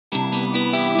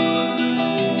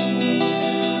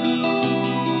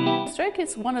Stroke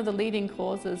is one of the leading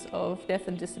causes of death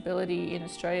and disability in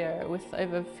Australia, with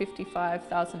over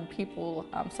 55,000 people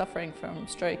suffering from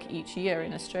stroke each year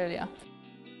in Australia.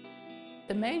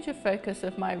 The major focus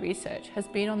of my research has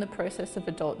been on the process of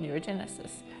adult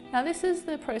neurogenesis. Now, this is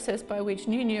the process by which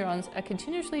new neurons are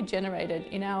continuously generated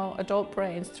in our adult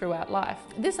brains throughout life.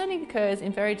 This only occurs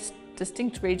in very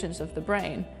distinct regions of the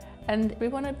brain, and we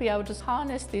want to be able to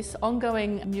harness this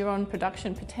ongoing neuron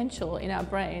production potential in our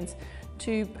brains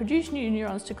to produce new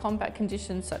neurons to combat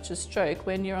conditions such as stroke,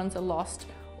 where neurons are lost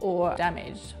or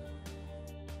damaged.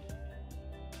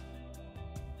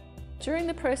 During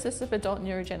the process of adult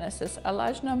neurogenesis, a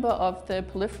large number of the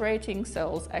proliferating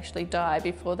cells actually die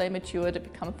before they mature to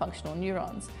become functional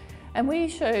neurons. And we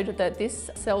showed that this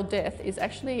cell death is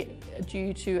actually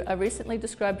due to a recently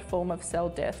described form of cell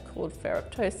death called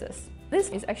ferrotosis. This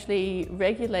is actually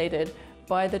regulated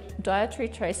by the dietary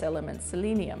trace element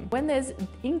selenium. When there's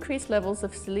increased levels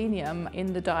of selenium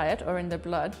in the diet or in the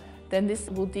blood, then this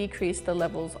will decrease the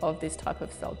levels of this type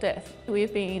of cell death.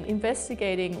 We've been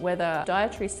investigating whether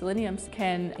dietary selenium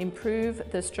can improve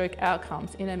the stroke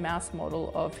outcomes in a mouse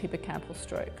model of hippocampal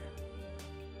stroke.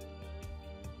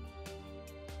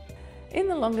 In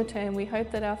the longer term, we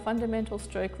hope that our fundamental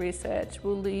stroke research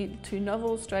will lead to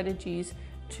novel strategies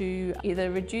to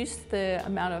either reduce the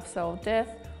amount of cell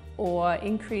death or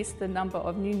increase the number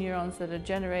of new neurons that are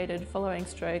generated following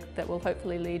stroke that will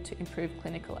hopefully lead to improved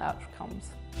clinical outcomes.